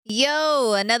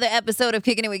Yo, another episode of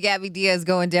Kicking It with Gabby Diaz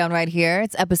going down right here.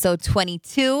 It's episode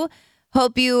 22.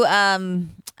 Hope you, I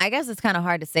guess it's kind of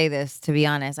hard to say this, to be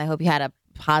honest. I hope you had a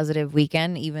positive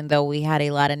weekend, even though we had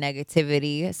a lot of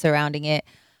negativity surrounding it.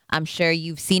 I'm sure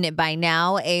you've seen it by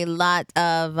now. A lot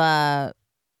of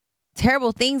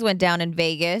terrible things went down in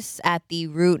Vegas at the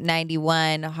Route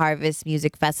 91 Harvest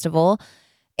Music Festival.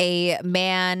 A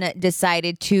man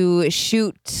decided to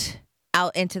shoot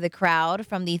out into the crowd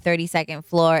from the 32nd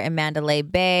floor in Mandalay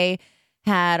Bay,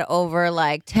 had over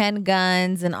like 10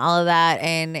 guns and all of that.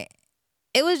 And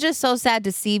it was just so sad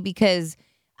to see because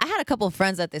I had a couple of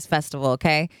friends at this festival,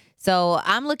 okay? So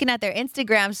I'm looking at their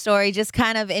Instagram story, just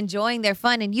kind of enjoying their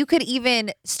fun. And you could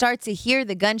even start to hear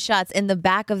the gunshots in the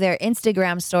back of their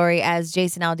Instagram story as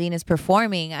Jason Aldean is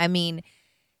performing. I mean,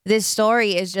 this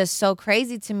story is just so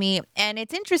crazy to me. And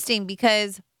it's interesting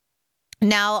because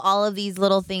now all of these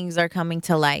little things are coming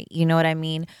to light. You know what I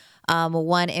mean?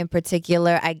 One in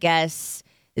particular, I guess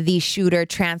the shooter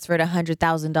transferred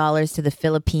 $100,000 to the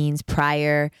Philippines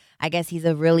prior. I guess he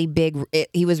was really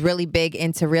big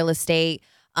into real estate.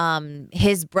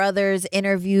 His brother's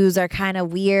interviews are kind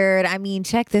of weird. I mean,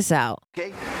 check this out.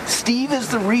 Okay, Steve is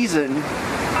the reason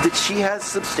that she has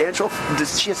substantial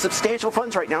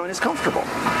funds right now and is comfortable.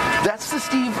 That's the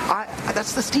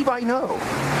Steve I know.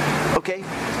 Okay.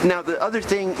 Now the other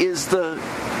thing is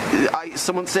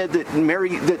someone said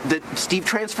that Steve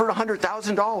transferred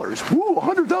 $100,000. Woo,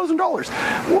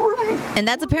 $100,000. And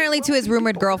that's apparently to his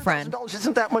rumored girlfriend. $100,000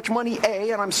 isn't that much money,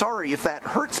 and I'm sorry if that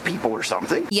hurts people or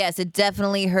something. Yes, it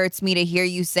definitely hurts me to hear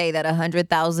you say that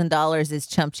 $100,000 is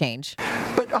chump change.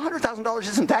 But $100,000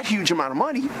 isn't that huge amount of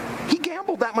money. He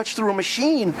gambled that much through a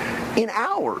machine in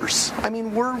hours. I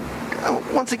mean,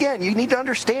 once again, you need to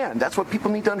understand. That's what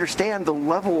people need to understand, the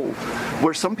level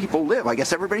where some people live. I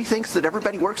guess everybody thinks that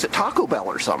everybody works at Taco Bell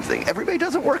or something. Everybody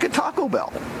doesn't work at Taco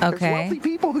Bell. Okay. There's wealthy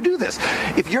people who do this.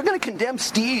 If you're going to condemn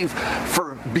Steve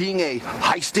for being a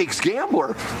high-stakes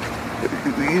gambler,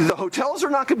 the hotels are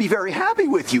not going to be very happy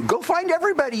with you. Go find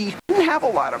everybody. He didn't have a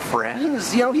lot of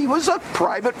friends. You know, he was a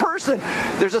private person.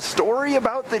 There's a story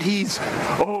about that he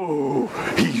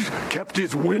kept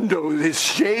his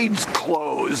shades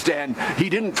closed, and he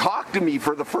didn't talk to me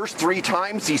for the first 3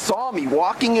 times he saw me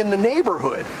walking in the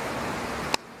neighborhood.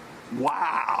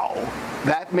 Wow.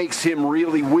 That makes him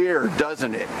really weird,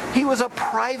 doesn't it? He was a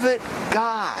private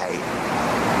guy.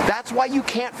 That's why you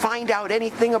can't find out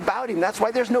anything about him. That's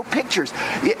why there's no pictures.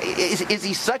 Is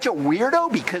he such a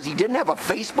weirdo because he didn't have a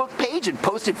Facebook page and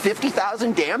posted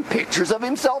 50,000 damn pictures of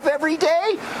himself every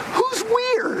day? Who's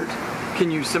weird? Can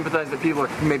you sympathize that people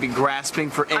are maybe grasping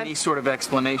for any sort of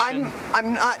explanation?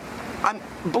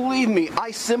 Believe me, I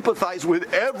sympathize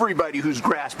with everybody who's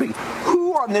grasping.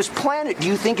 Who on this planet do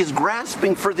you think is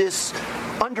grasping for this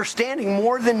understanding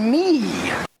more than me?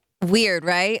 Weird,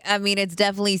 right? I mean, it's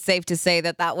definitely safe to say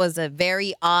that was a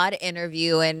very odd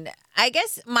interview. And I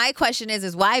guess my question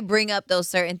is why bring up those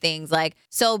certain things? Like,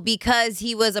 so because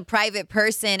he was a private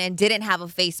person and didn't have a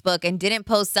Facebook and didn't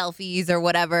post selfies or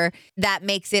whatever, that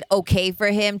makes it okay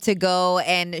for him to go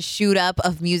and shoot up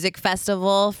a music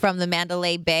festival from the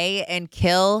Mandalay Bay and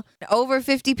kill over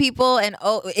 50 people and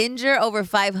injure over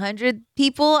 500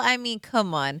 people? I mean,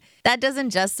 come on. That doesn't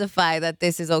justify that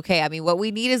this is okay. I mean, what we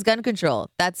need is gun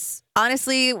control. That's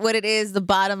honestly what it is. The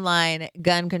bottom line,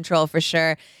 gun control for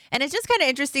sure. And it's just kind of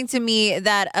interesting to me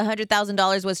that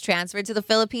 $100,000 was transferred to the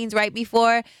Philippines right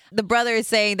before. The brother is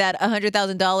saying that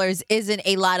 $100,000 isn't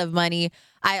a lot of money.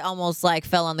 I almost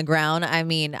fell on the ground. I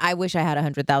mean, I wish I had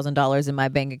 $100,000 in my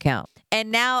bank account.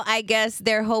 And now I guess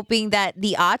they're hoping that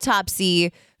the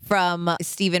autopsy from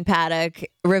Stephen Paddock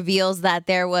reveals that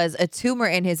there was a tumor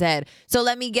in his head. So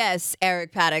let me guess,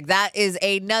 Eric Paddock, that is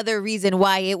another reason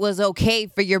why it was okay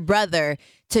for your brother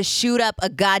to shoot up a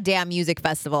goddamn music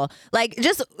festival.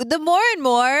 Just the more and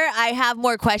more I have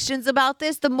more questions about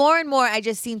this, the more and more I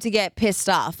just seem to get pissed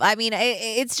off. I mean,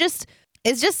 it's just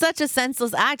such a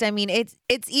senseless act. I mean, it's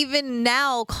even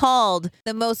now called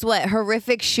the most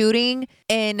horrific shooting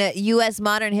in U.S.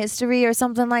 modern history or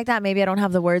something like that. Maybe I don't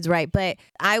have the words right, but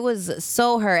I was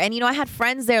so hurt. And I had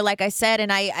friends there, like I said,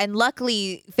 and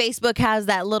luckily Facebook has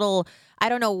that little, I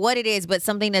don't know what it is, but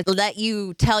something to let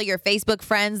you tell your Facebook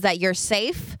friends that you're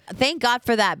safe. Thank God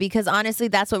for that, because honestly,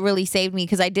 that's what really saved me,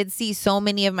 because I did see so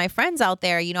many of my friends out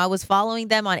there. I was following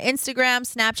them on Instagram,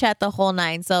 Snapchat, the whole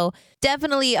nine. So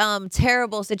definitely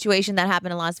terrible situation that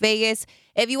happened in Las Vegas.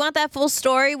 If you want that full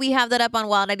story, we have that up on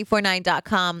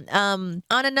wild949.com. On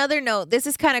another note, this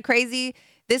is kind of crazy.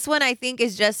 This one I think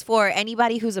is just for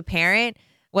anybody who's a parent,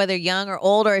 whether young or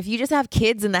old, or if you just have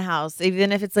kids in the house,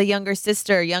 even if it's a younger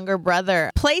sister, younger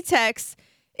brother. Playtex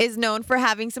is known for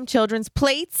having some children's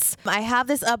plates. I have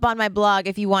this up on my blog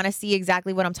if you want to see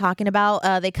exactly what I'm talking about.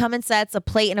 They come in sets, a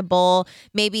plate and a bowl,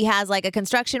 maybe has like a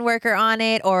construction worker on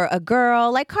it or a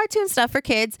girl, like cartoon stuff for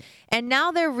kids. And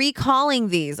now they're recalling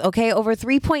these, okay? Over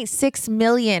 3.6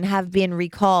 million have been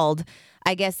recalled.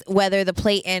 I guess whether the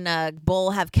plate and a bowl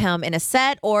have come in a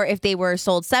set or if they were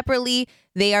sold separately,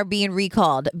 they are being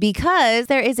recalled because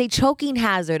there is a choking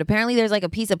hazard. Apparently, there's like a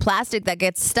piece of plastic that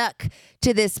gets stuck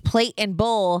to this plate and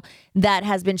bowl that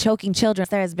has been choking children.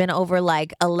 There has been over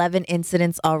like 11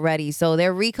 incidents already. So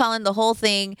they're recalling the whole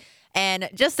thing. And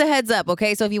just a heads up,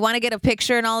 okay? So if you want to get a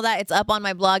picture and all that, it's up on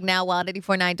my blog now,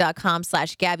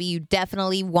 wild849.com/Gabby. You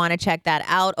definitely want to check that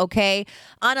out, okay?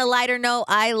 On a lighter note,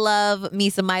 I love me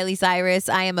some Miley Cyrus.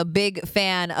 I am a big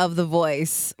fan of The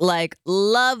Voice. Like,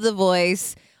 love The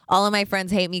Voice. All of my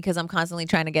friends hate me because I'm constantly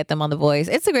trying to get them on The Voice.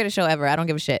 It's the greatest show ever. I don't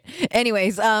give a shit.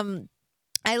 Anyways,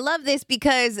 I love this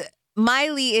because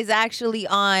Miley is actually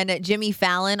on Jimmy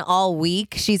Fallon all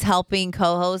week. She's helping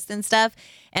co-host and stuff.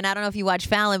 And I don't know if you watch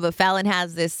Fallon, but Fallon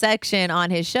has this section on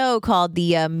his show called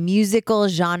the Musical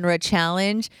Genre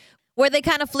Challenge, where they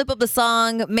kind of flip up the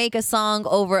song, make a song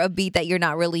over a beat that you're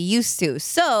not really used to.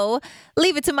 So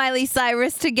leave it to Miley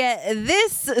Cyrus to get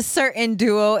this certain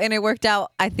duo, and it worked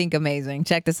out, I think, amazing.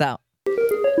 Check this out.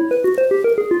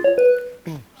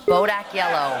 Bodak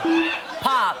Yellow.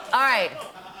 Pop. All right.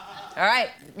 All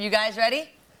right. You guys ready?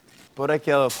 Bodak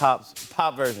Yellow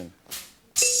pop version.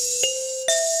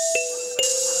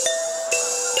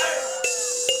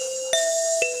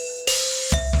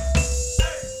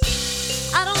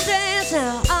 I don't dance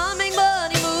now, I make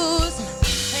money moves.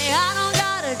 Hey, I don't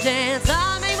gotta dance,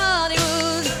 I make money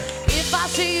moves. If I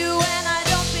see you and I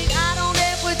don't speak, I don't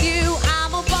dance with you.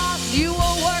 I'm a boss, you a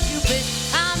work, you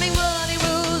bitch. I make money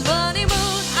moves, money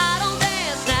moves. I don't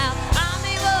dance now, I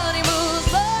make money moves,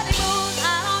 money moves.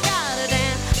 I don't gotta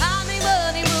dance, I make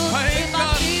money moves. If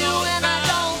I see you and I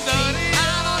don't speak,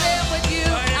 I don't dance with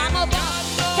you. I'm a boss.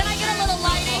 Can I get a little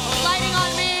lighting? Lighting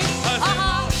on me?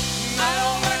 Uh-huh. I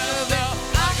don't work, you bitch.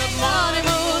 Money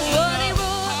moves, money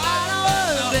moves. I don't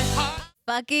work, bitch.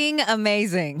 Fucking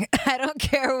amazing. I don't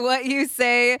care what you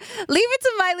say. Leave it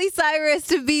to Miley Cyrus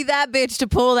to be that bitch to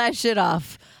pull that shit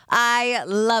off. I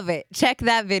love it. Check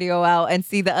that video out and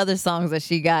see the other songs that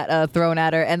she got thrown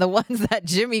at her and the ones that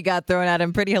Jimmy got thrown at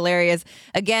him. Pretty hilarious.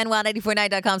 Again,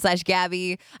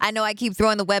 wild849.com/Gabby. I know I keep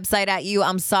throwing the website at you.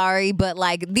 I'm sorry, but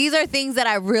like these are things that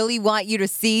I really want you to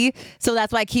see. So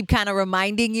that's why I keep kind of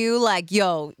reminding you like,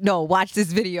 yo, no, watch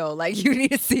this video. Like you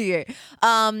need to see it.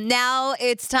 Now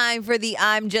it's time for the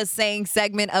I'm Just Saying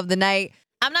segment of the night.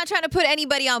 I'm not trying to put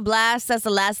anybody on blast. That's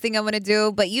the last thing I'm going to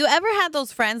do. But you ever had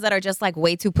those friends that are just like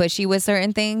way too pushy with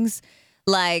certain things?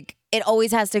 Like it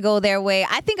always has to go their way.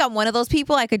 I think I'm one of those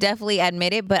people. I could definitely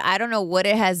admit it, but I don't know what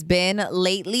it has been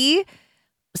lately.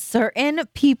 Certain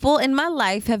people in my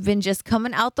life have been just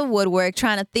coming out the woodwork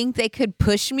trying to think they could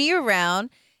push me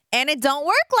around. And it don't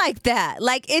work like that.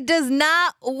 Like it does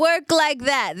not work like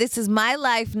that. This is my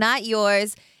life, not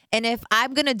yours. And if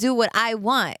I'm going to do what I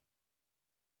want,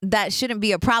 that shouldn't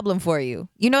be a problem for you.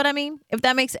 You know what I mean? If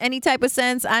that makes any type of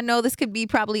sense. I know this could be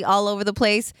probably all over the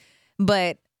place,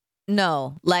 but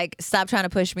no, like stop trying to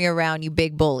push me around, you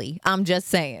big bully. I'm just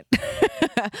saying.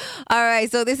 All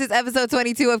right. So this is episode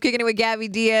 22 of Kicking It with Gabby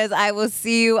Diaz. I will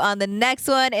see you on the next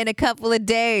one in a couple of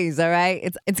days. All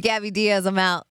right. It's Gabby Diaz. I'm out.